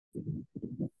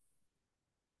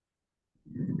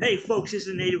Hey, folks, this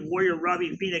is Native Warrior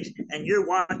Robbie Phoenix, and you're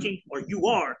watching, or you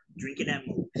are, Drinking at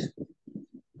Moves.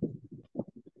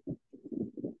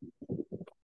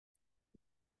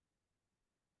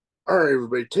 All right,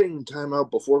 everybody, taking time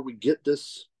out before we get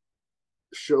this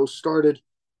show started.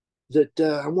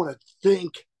 I want to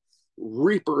thank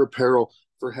Reaper Apparel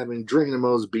for having Drinking and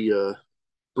Mo's be a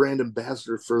brand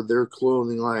ambassador for their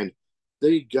clothing line.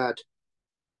 They got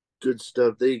good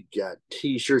stuff. They got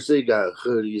t-shirts, they got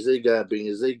hoodies, they got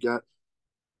beanies, they got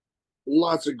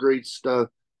lots of great stuff,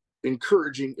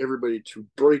 encouraging everybody to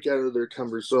break out of their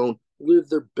comfort zone, live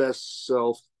their best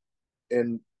self,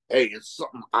 and hey, it's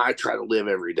something I try to live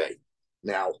every day.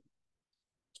 Now,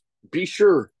 be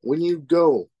sure when you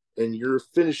go and you're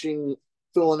finishing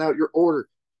filling out your order,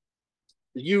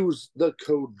 use the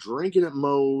code Drinking at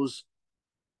Moe's,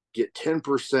 get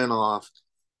 10% off,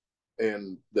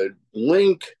 and the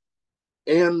link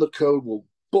and the code will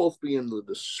both be in the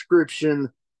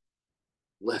description.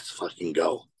 Let's fucking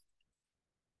go.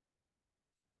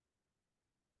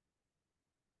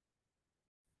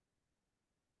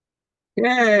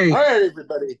 Yay! All right,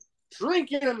 everybody.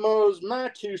 Drinking at Moe's,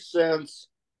 my 2 cents.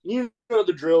 You know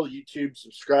the drill. YouTube,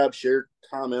 subscribe, share,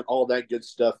 comment, all that good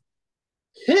stuff.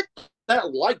 Hit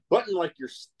that like button like you're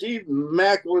Steve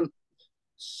Macklin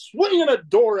swinging a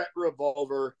door at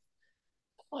Revolver.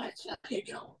 Let's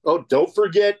go. Oh, don't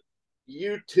forget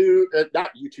YouTube,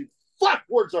 not YouTube. Fuck,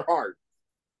 words are hard.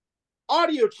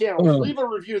 Audio channels. Leave a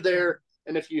review there.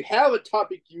 And if you have a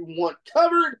topic you want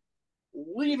covered,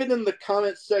 leave it in the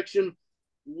comments section.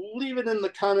 Leave it in the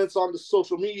comments on the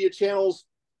social media channels.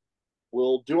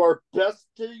 We'll do our best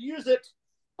to use it.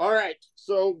 All right.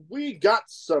 So we got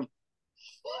some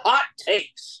hot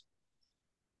takes.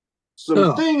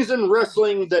 Some things in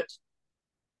wrestling that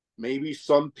maybe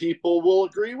some people will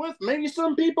agree with, maybe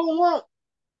some people won't.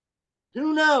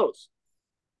 Who knows?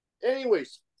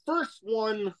 Anyways, first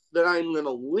one that I'm going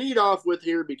to lead off with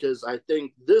here because I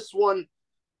think this one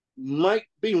might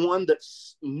be one that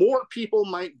more people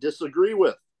might disagree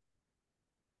with.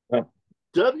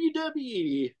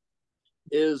 WWE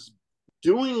is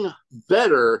doing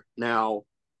better now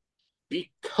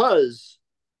because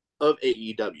of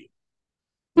AEW.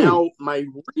 Now, my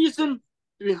reason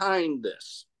behind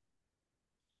this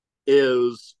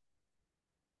is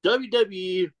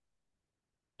WWE,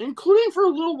 including for a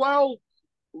little while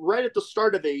right at the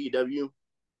start of AEW,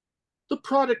 the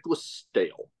product was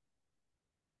stale.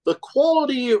 The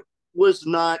quality was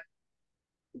not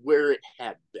where it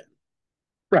had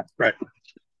been. Right.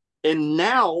 And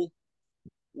now,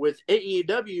 with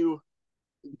AEW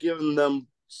giving them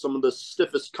some of the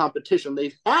stiffest competition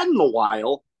they've had in a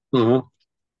while,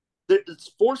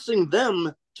 it's forcing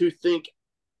them to think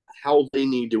how they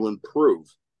need to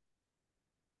improve.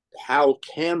 How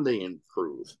can they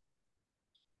improve?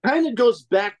 Kind of goes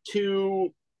back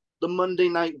to the Monday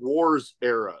Night Wars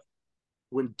era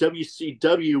when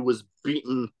WCW was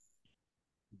beating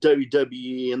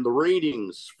WWE in the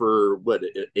ratings for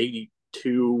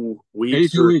 82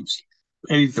 weeks? 82 weeks.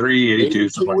 83, 82,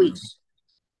 82 weeks.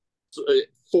 So it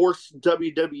forced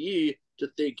WWE to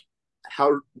think,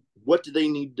 what do they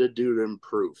need to do to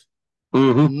improve?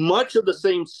 Much of the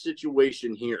same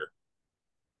situation here.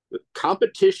 The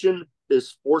competition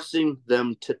is forcing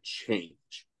them to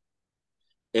change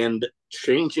and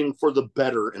changing for the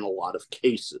better in a lot of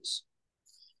cases.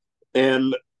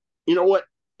 And you know what?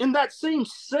 In that same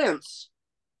sense,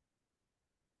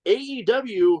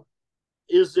 AEW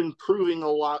is improving a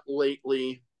lot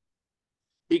lately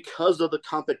because of the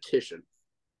competition.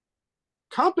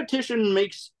 Competition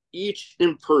makes each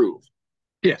improve.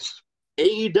 Yes.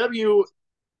 AEW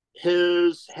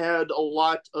has had a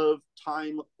lot of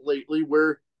time lately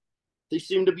where they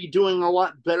seem to be doing a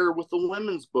lot better with the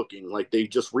women's booking. Like they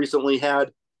just recently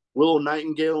had Willow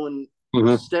Nightingale and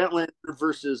Statlander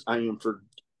versus I'm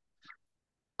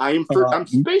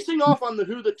spacing off on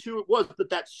who the two it was, but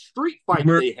that street fight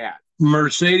they had.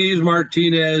 Mercedes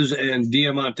Martinez and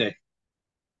Diamante.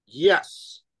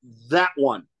 Yes, that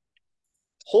one.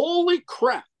 Holy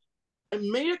crap. I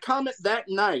made a comment that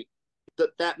night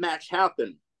that match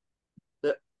happened.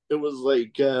 That it was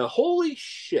like, holy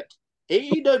shit.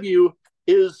 AEW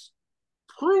is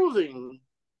proving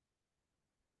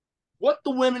what the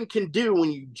women can do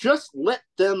when you just let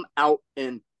them out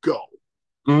and go.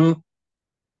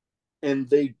 And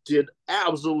they did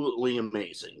absolutely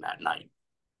amazing that night.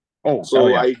 So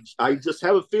yeah. I just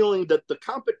have a feeling that the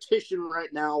competition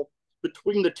right now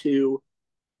between the two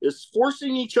is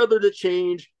forcing each other to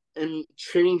change and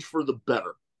change for the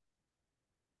better.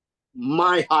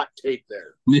 My hot take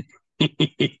there.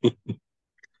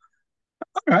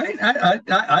 All right,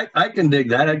 I can dig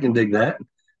that. I can dig that.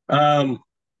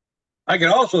 I can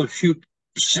also shoot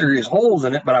serious holes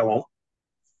in it, but I won't.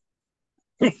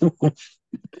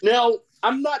 Now,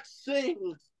 I'm not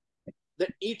saying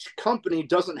that each company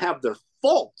doesn't have their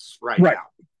faults right now,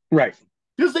 Right.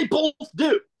 because they both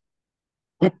do.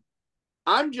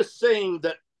 I'm just saying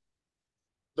that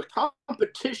the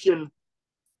competition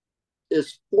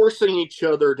is forcing each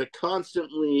other to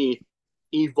constantly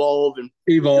evolve and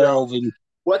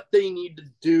what they need to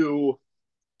do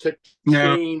to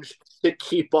change to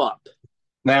keep up.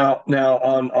 Now,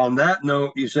 on that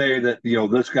note, you say that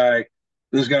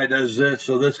this guy does this,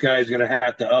 so this guy's going to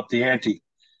have to up the ante.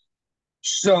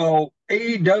 So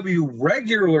AEW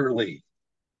regularly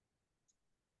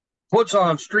puts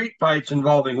on street fights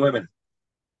involving women.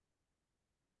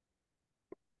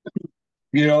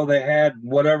 They had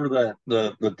whatever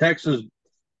the Texas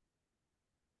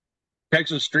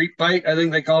street fight, I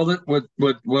think they called it, with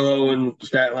Willow and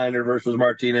Statlander versus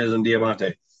Martinez and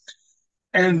Diamante.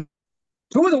 And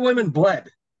two of the women bled.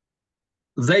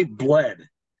 They bled.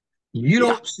 You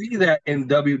don't see that in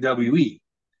WWE.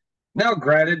 Now,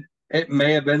 granted, it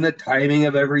may have been the timing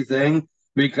of everything,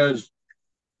 because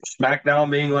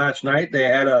SmackDown being last night, they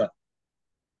had a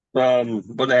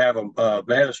they had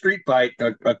a street fight,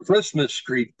 a Christmas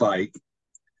street fight.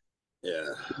 Yeah.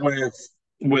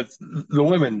 With the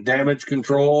women, Damage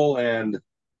Control and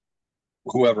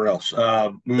whoever else.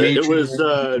 It was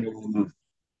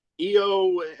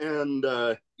EO and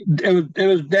it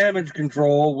was Damage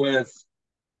Control with.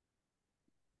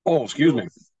 Oh, excuse me.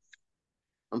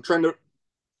 I'm trying to.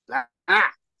 Fuck.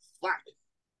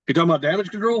 You talking about Damage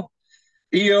Control?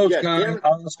 EO's got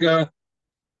Asuka,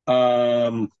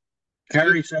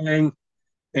 Kairi Sane,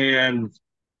 and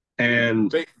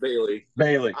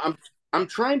Bailey. I'm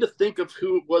trying to think of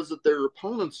who it was that their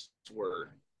opponents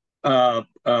were.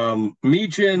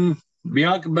 Michin,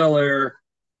 Bianca Belair,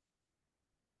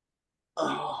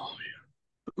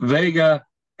 Vega,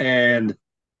 and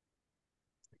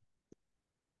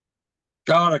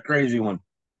a crazy one,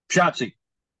 Shotzi.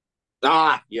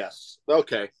 Yes.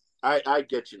 Okay. I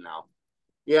get you now.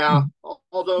 Yeah.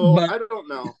 Although I don't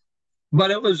know.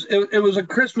 But it was a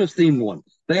Christmas themed one.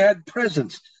 They had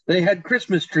presents. They had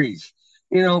Christmas trees.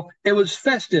 It was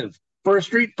festive for a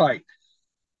street fight.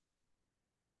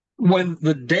 When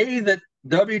the day that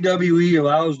WWE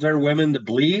allows their women to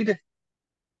bleed,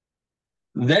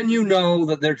 then you know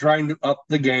that they're trying to up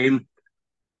the game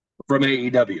from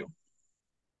AEW.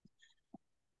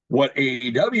 What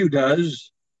AEW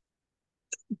does,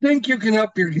 think you can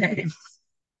up your game.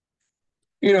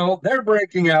 They're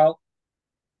breaking out.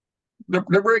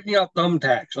 They're breaking out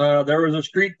thumbtacks. There was a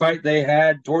street fight they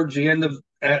had towards the end of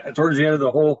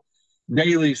the whole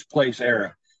Daily's Place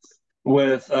era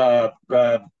with Kai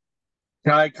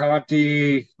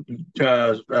Conti,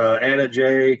 Anna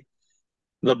Jay,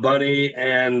 the Bunny,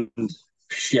 and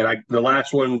the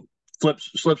last one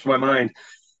slips my mind.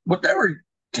 But there were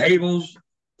tables,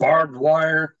 barbed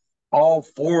wire. All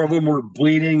four of them were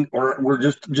bleeding, or were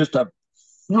just a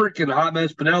freaking hot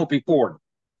mess. Penelope Ford,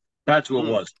 that's who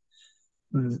it was.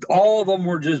 All of them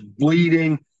were just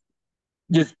bleeding.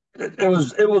 It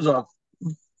was a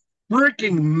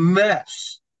freaking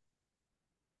mess.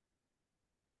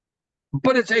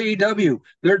 But it's AEW.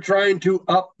 They're trying to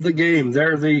up the game.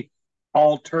 They're the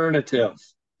alternative.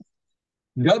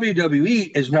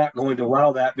 WWE is not going to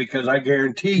allow that, because I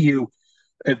guarantee you,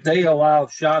 if they allow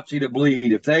Shotzi to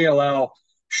bleed, if they allow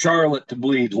Charlotte to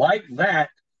bleed like that,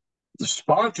 the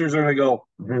sponsors are going to go,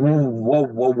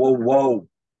 whoa.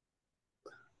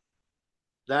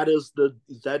 That is the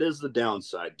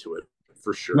downside to it,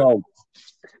 for sure. No.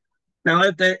 Now,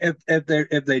 if they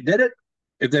did it,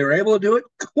 if they were able to do it,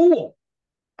 cool.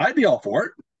 I'd be all for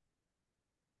it.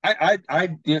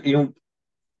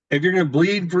 If you're going to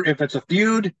bleed if it's a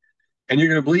feud and you're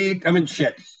going to bleed, I mean,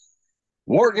 shit.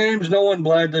 War Games, no one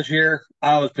bled this year.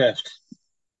 I was pissed.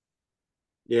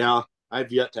 Yeah,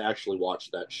 I've yet to actually watch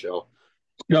that show.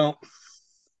 No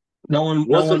one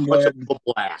wasn't much of a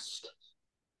blast.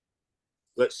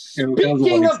 But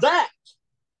speaking of that,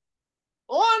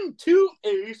 on to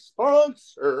a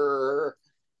sponsor.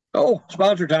 Oh,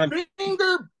 sponsor time.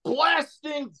 Finger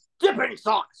blasting dipping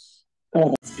sauce.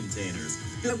 Oh. Containers.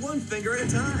 Get one finger at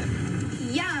a time.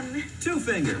 Yum. 2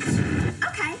 fingers.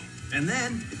 Okay. And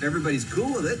then, if everybody's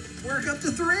cool with it, work up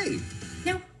to 3.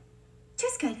 No,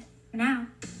 2's good for now.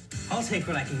 I'll take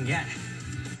what I can get.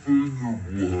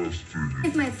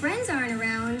 If my friends aren't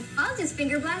around, I'll just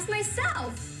finger blast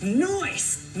myself.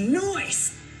 Nice.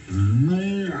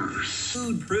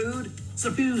 Food prude.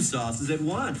 Some 2 sauces at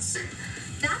once.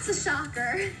 That's a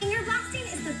shocker. Finger blasting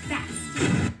is the best.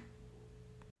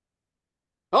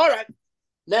 All right.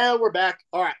 Now we're back.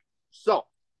 All right. So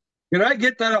Can I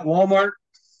get that at Walmart?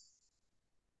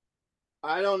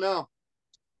 I don't know.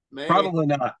 Maybe. Probably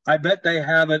not. I bet they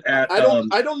have it at. I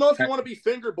don't know if you want to be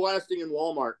finger blasting in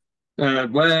Walmart.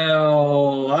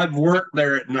 Well, I've worked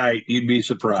there at night. You'd be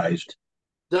surprised.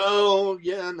 No,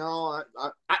 yeah, no.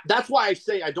 That's why I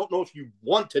say I don't know if you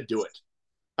want to do it.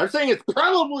 I'm saying it's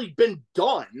probably been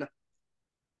done.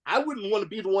 I wouldn't want to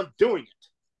be the one doing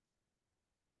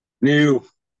it. You.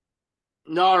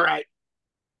 All right.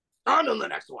 On to the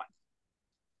next one.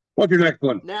 What's your next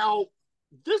one? Now,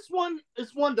 this one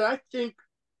is one that I think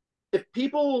if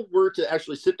people were to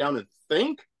actually sit down and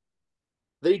think,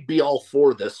 they'd be all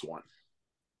for this one.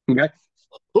 Okay.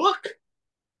 Hook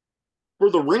for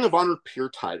the Ring of Honor Pure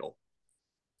title.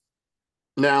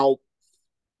 Now,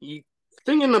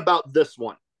 thinking about this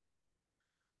one,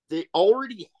 they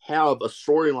already have a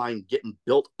storyline getting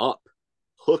built up.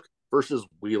 Hook versus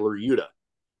Wheeler Yuta.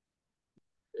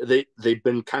 They've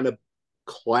been kind of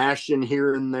clashing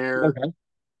here and there. Okay.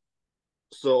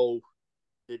 So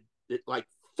it like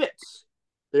fits.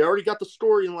 They already got the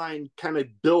storyline kind of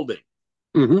building.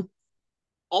 Mm-hmm.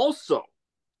 Also,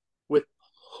 with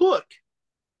Hook,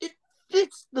 it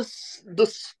fits the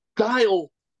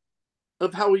style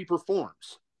of how he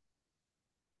performs.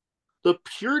 The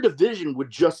Pure division would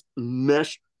just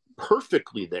mesh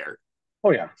perfectly there.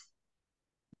 Oh, yeah.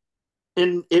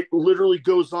 And it literally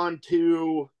goes on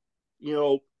to,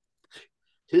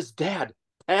 his dad,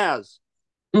 Paz.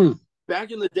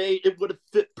 Back in the day, it would have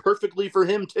fit perfectly for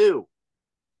him too.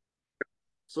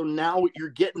 So now you're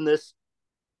getting this.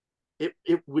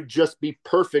 It would just be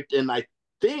perfect. And I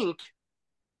think,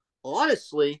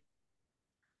 honestly,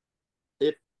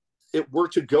 if it were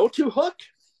to go to Hook,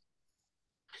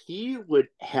 he would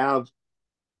have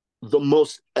the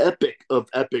most epic of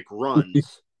epic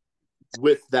runs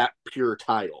with that Pure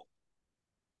title.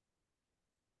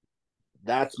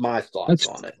 That's my thoughts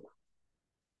on it.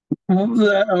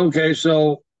 Okay,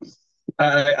 so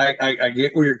I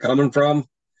get where you're coming from.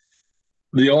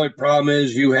 The only problem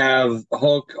is you have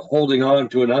Hook holding on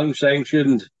to an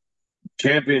unsanctioned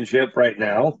championship right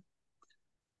now.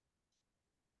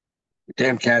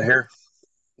 Damn cat hair.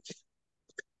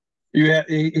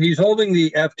 He's holding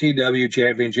the FTW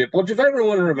championship, which if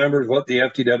everyone remembers what the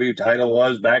FTW title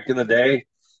was back in the day,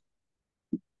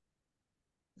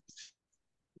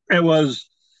 it was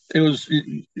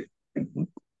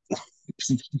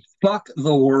fuck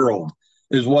the world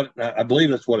is what I believe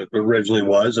that's what it originally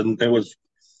was, and it was.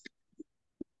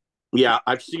 Yeah,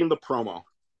 I've seen the promo.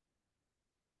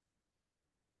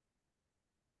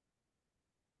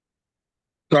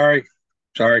 Sorry.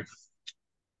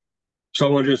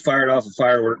 Someone just fired off a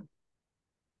firework.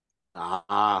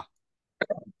 Cut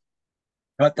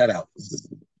that out.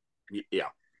 Yeah.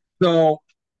 So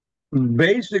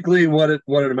basically, what it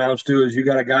amounts to is you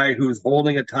got a guy who's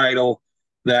holding a title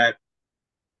that,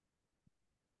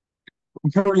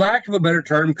 for lack of a better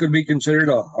term, could be considered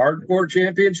a hardcore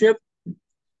championship.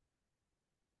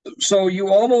 So you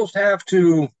almost have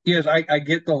to. Yes, I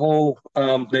get the whole.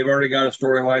 They've already got a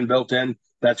storyline built in.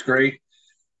 That's great.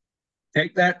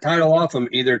 Take that title off him.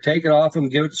 Either take it off him,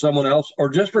 give it to someone else, or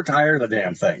just retire the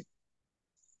damn thing.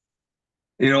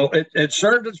 It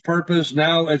served its purpose.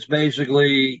 Now it's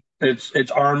basically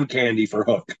it's arm candy for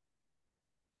Hook.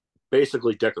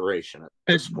 Basically decoration.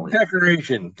 It's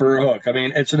decoration for Hook. I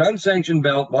mean, it's an unsanctioned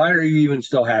belt. Why are you even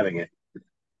still having it?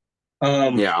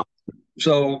 Yeah.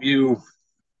 So you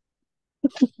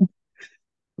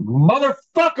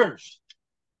motherfuckers.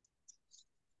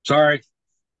 Sorry.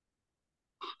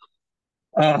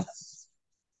 But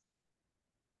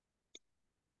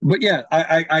yeah,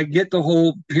 I get the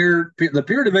whole the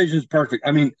Pure division is perfect.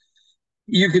 I mean,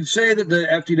 you could say that the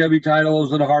FTW title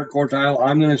is a hardcore title.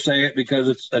 I'm going to say it because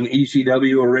it's an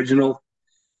ECW original,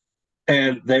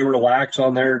 and they were lax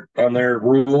on their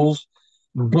rules.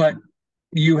 But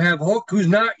you have Hook, who's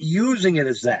not using it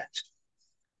as that.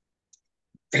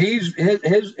 His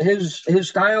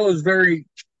style is very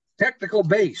technical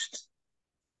based.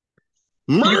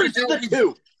 Merge the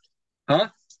two. Huh?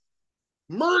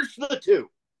 Merge the two.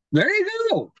 There you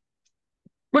go.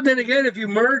 But then again, if you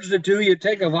merge the two, you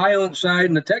take a violent side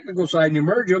and the technical side and you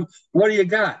merge them, what do you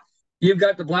got? You've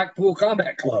got the Blackpool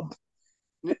Combat Club.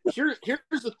 Here's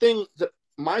the thing that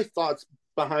my thoughts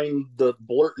behind the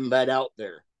blurting that out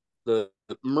there, the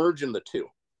merging the two.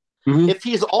 Mm-hmm. If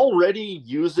he's already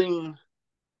using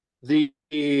the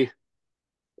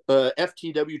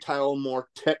FTW title more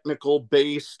technical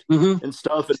based and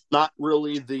stuff, it's not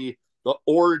really the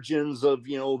origins of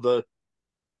the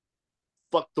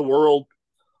fuck the world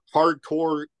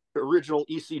hardcore original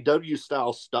ECW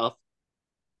style stuff,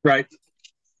 right?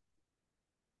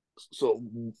 So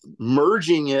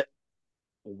merging it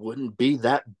wouldn't be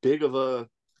that big of a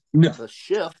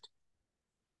shift.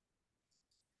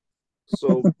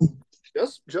 So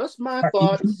just my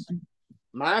thoughts,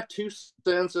 my 2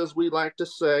 cents, as we like to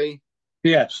say.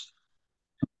 Yes.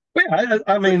 Yeah,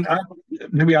 I mean,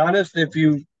 to be honest, if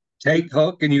you take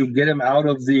Hook and you get him out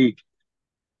of the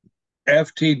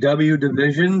FTW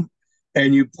division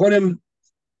and you put him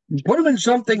in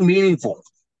something meaningful,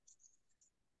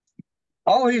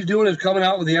 all he's doing is coming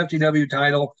out with the FTW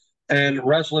title and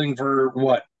wrestling for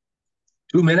what,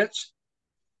 2 minutes,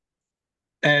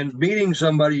 and beating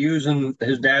somebody using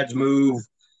his dad's move.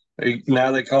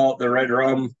 Now they call it the Red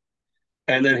Rum,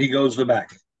 and then he goes to the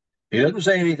back. He doesn't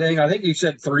say anything. I think he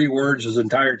said 3 words his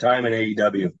entire time in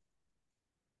AEW.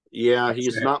 Yeah,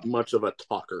 he's not much of a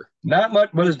talker. Not much,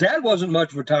 but his dad wasn't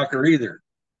much of a talker either.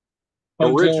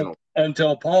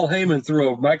 Until Paul Heyman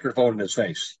threw a microphone in his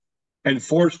face and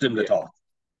forced him to talk.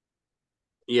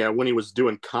 Yeah, when he was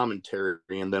doing commentary,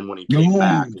 and then when he came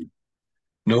back.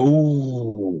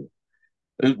 No.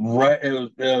 I can't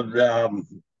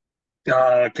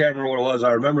remember what it was.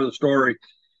 I remember the story.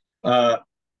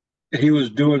 He was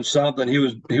doing something. He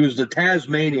was the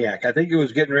Tasmaniac. I think he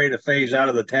was getting ready to phase out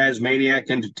of the Tasmaniac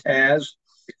into Taz.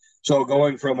 So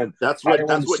going from that's what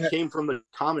came from the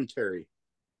commentary.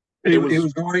 He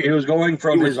was going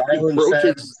from his Island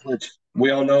Savage, which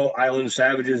we all know Island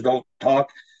Savages don't talk,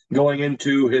 going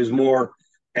into his more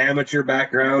amateur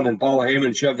background, and Paul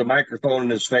Heyman shoved a microphone in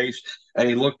his face, and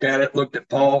he looked at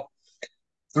Paul,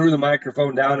 threw the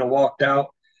microphone down, and walked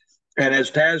out. And as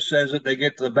Taz says it, they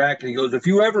get to the back, and he goes, "If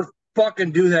you ever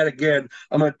fucking do that again,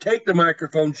 I'm going to take the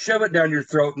microphone, shove it down your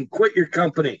throat, and quit your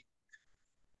company."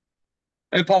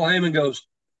 And Paul Heyman goes,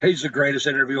 "He's the greatest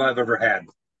interview I've ever had."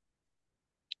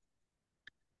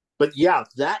 But yeah,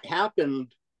 that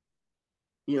happened.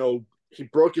 You know, he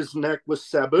broke his neck with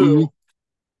Sabu,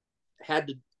 had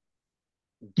to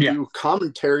do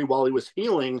commentary while he was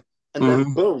healing, and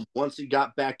then boom, once he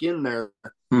got back in there.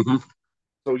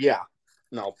 So yeah,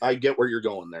 no, I get where you're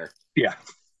going there. Yeah.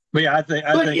 But yeah, I think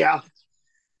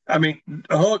I mean,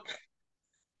 Hook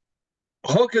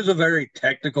is a very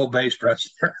technical based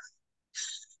wrestler.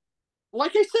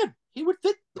 Like I said, he would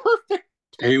fit perfect.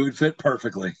 He would fit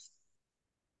perfectly.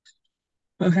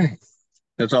 Okay.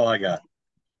 That's all I got.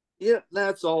 Yeah,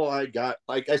 that's all I got.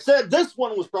 Like I said, this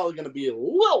one was probably going to be a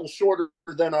little shorter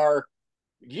than our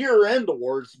year-end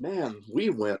awards. Man,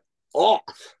 we went off.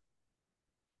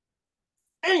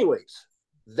 Anyways,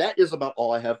 that is about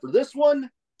all I have for this one.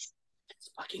 Let's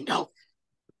fucking go.